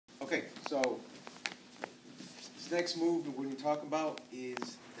So, this next move that we're going to talk about is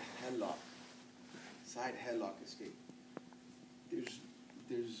the headlock. Side headlock escape.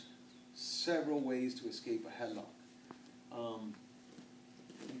 There's several ways to escape a headlock.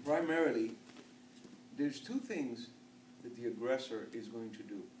 Primarily, there's two things that the aggressor is going to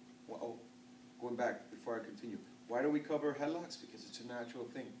do. Well, going back before I continue. Why do we cover headlocks? Because it's a natural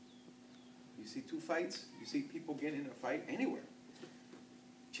thing. You see two fights, you see people get in a fight anywhere.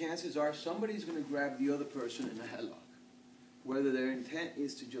 Chances are somebody's going to grab the other person in a headlock. Whether their intent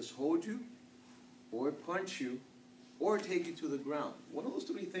is to just hold you, or punch you, or take you to the ground. One of those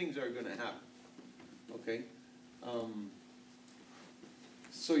three things are going to happen. Okay?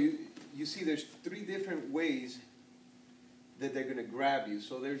 So you see there's three different ways that they're going to grab you.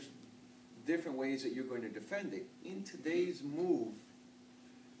 So there's different ways that you're going to defend it. In today's move,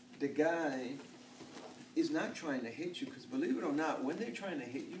 the guy is not trying to hit you, because believe it or not, when they're trying to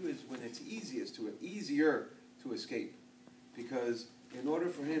hit you is when it's easier to escape. Because in order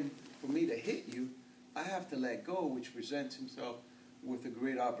for me to hit you, I have to let go, which presents himself with a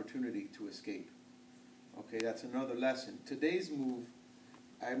great opportunity to escape. Okay, that's another lesson. Today's move,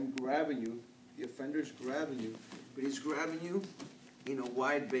 I'm grabbing you, the offender's grabbing you, but he's grabbing you in a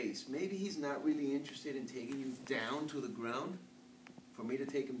wide base. Maybe he's not really interested in taking you down to the ground. For me to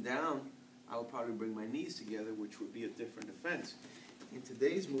take him down, I would probably bring my knees together, which would be a different defense. In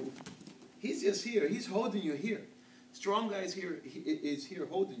today's move, he's just here. He's holding you here. Strong guy is here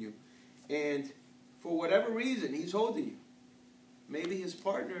holding you. And for whatever reason, he's holding you. Maybe his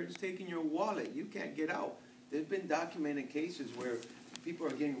partner is taking your wallet. You can't get out. There's been documented cases where people are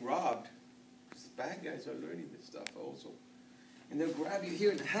getting robbed. Bad guys are learning this stuff also. And they'll grab you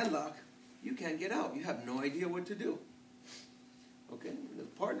here in the headlock. You can't get out. You have no idea what to do. Okay? The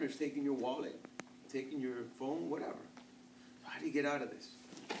partner's taking your wallet, taking your phone, whatever. How do you get out of this?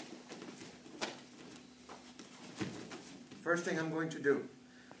 First thing I'm going to do,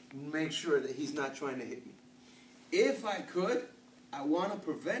 make sure that he's not trying to hit me. If I could, I want to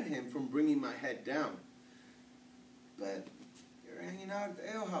prevent him from bringing my head down. But you're hanging out at the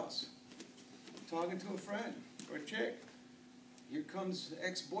ale house, talking to a friend or a chick. Here comes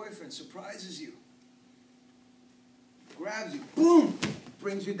ex-boyfriend, surprises you, grabs you, boom,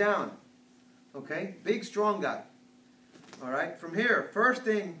 brings you down. Okay? Big, strong guy. All right? From here, first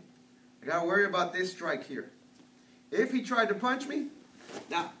thing, I got to worry about this strike here. If he tried to punch me,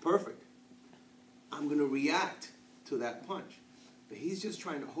 perfect. I'm going to react to that punch. But he's just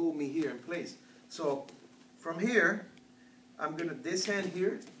trying to hold me here in place. So from here, I'm going to, this hand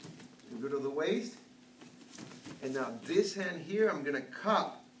here, go to the waist. And now this hand here, I'm going to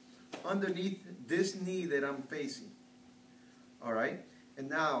cup underneath this knee that I'm facing. All right? And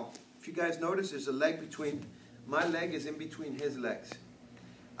now, if you guys notice, there's a leg between, my leg is in between his legs.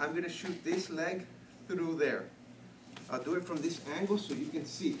 I'm going to shoot this leg through there. I'll do it from this angle so you can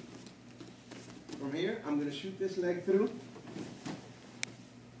see. From here, I'm going to shoot this leg through.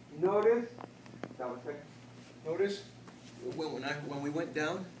 Notice, when we went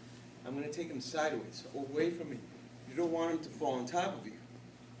down, I'm going to take him sideways, away from me. You don't want him to fall on top of you.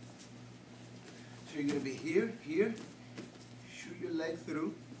 So you're going to be here, shoot your leg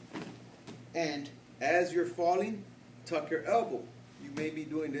through, and as you're falling, tuck your elbow. You may be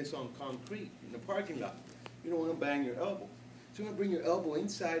doing this on concrete in the parking lot. You don't want to bang your elbow. So you're going to bring your elbow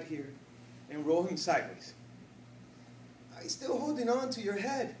inside here and roll him sideways. He's still holding on to your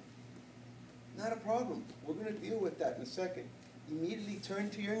head. Not a problem. We're going to deal with that in a second. Immediately turn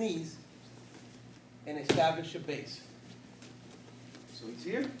to your knees and establish a base. So he's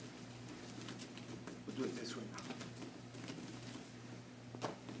here. We'll do it this way now.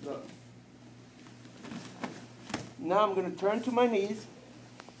 Look. Now I'm going to turn to my knees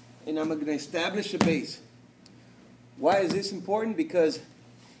and I'm going to establish a base. Why is this important? Because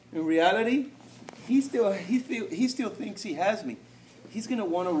in reality, he still thinks he has me. He's going to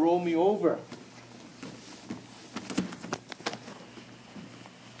want to roll me over.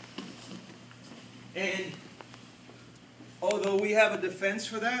 And although we have a defense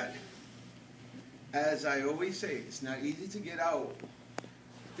for that, as I always say, it's not easy to get out.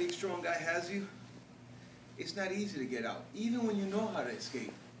 Big, strong guy has you. It's not easy to get out. Even when you know how to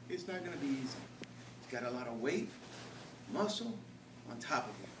escape, it's not going to be easy. He's got a lot of weight, muscle on top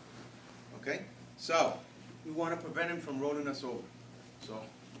of you. Okay? So, we want to prevent him from rolling us over. So,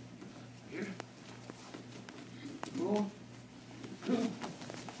 here. Boom. Boom.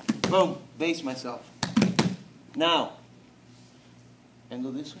 Boom. Base myself. Now,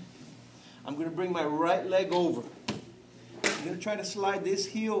 angle this way. I'm going to bring my right leg over. I'm going to try to slide this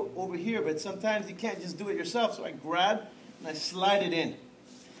heel over here, but sometimes you can't just do it yourself. So I grab and I slide it in.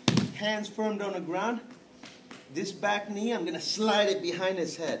 hands firm on the ground. This back knee, I'm going to slide it behind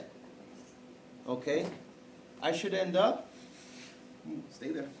his head. Okay? I should end up, stay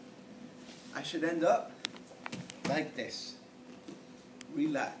there. I should end up like this.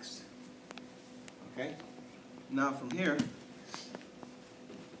 Relaxed. Okay? Now from here,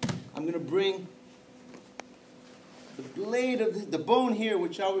 I'm going to bring the blade of the bone here,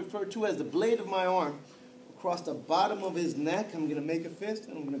 which I'll refer to as the blade of my arm, across the bottom of his neck. I'm going to make a fist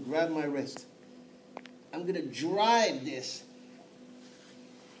and I'm going to grab my wrist. I'm going to drive this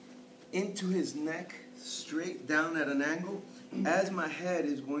into his neck, straight down at an angle, as my head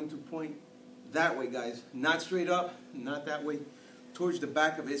is going to point that way, guys. Not straight up, not that way, towards the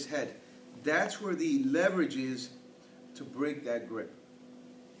back of his head. That's where the leverage is to break that grip.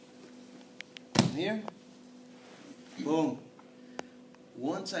 From here, boom.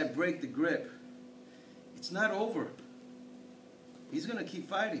 Once I break the grip, it's not over. He's going to keep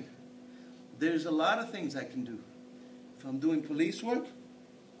fighting. There's a lot of things I can do. If I'm doing police work,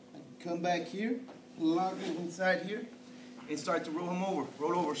 I can come back here, lock him inside here, and start to roll him over.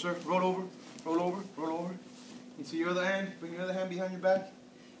 Roll over, sir. Roll over. Roll over. Roll over. Into your other hand. Bring your other hand behind your back,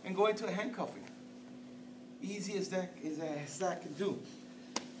 and go into a handcuffing. Easy as that can do.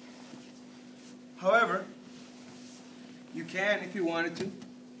 However, you can if you wanted to.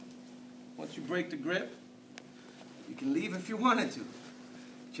 Once you break the grip, you can leave if you wanted to.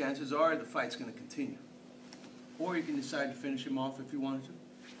 Chances are the fight's going to continue. Or you can decide to finish him off if you wanted to.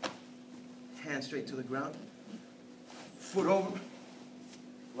 Hand straight to the ground. Foot over.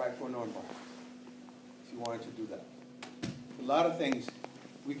 Right foot on bar. If you wanted to do that. A lot of things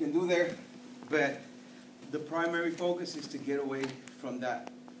we can do there, but the primary focus is to get away from that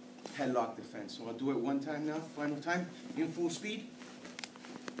headlock defense. So I'll do it one time now, final time, in full speed.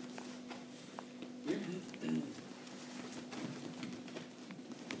 Here.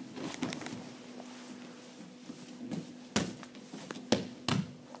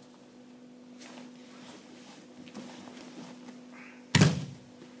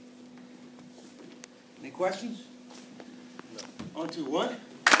 Any questions? No. On to one.